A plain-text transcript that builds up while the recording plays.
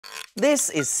This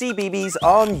is CBeebies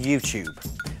on YouTube.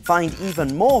 Find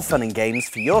even more fun and games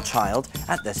for your child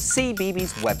at the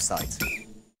CBeebies website.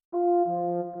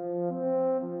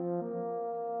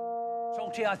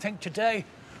 Salty, I think today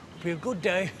will be a good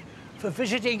day for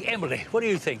visiting Emily. What do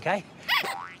you think, eh?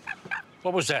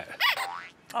 What was that?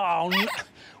 Oh,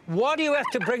 why do you have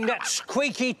to bring that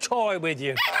squeaky toy with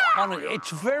you?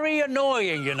 It's very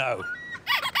annoying, you know.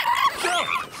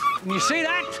 You see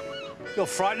that? You're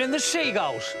frightening the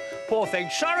seagulls. Poor thing.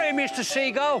 Sorry, Mr.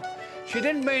 Seagull. She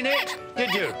didn't mean it, did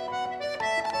you?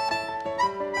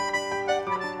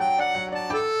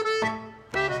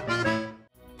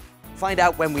 Find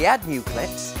out when we add new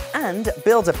clips and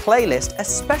build a playlist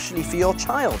especially for your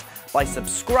child by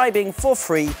subscribing for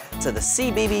free to the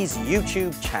CBeebies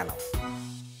YouTube channel.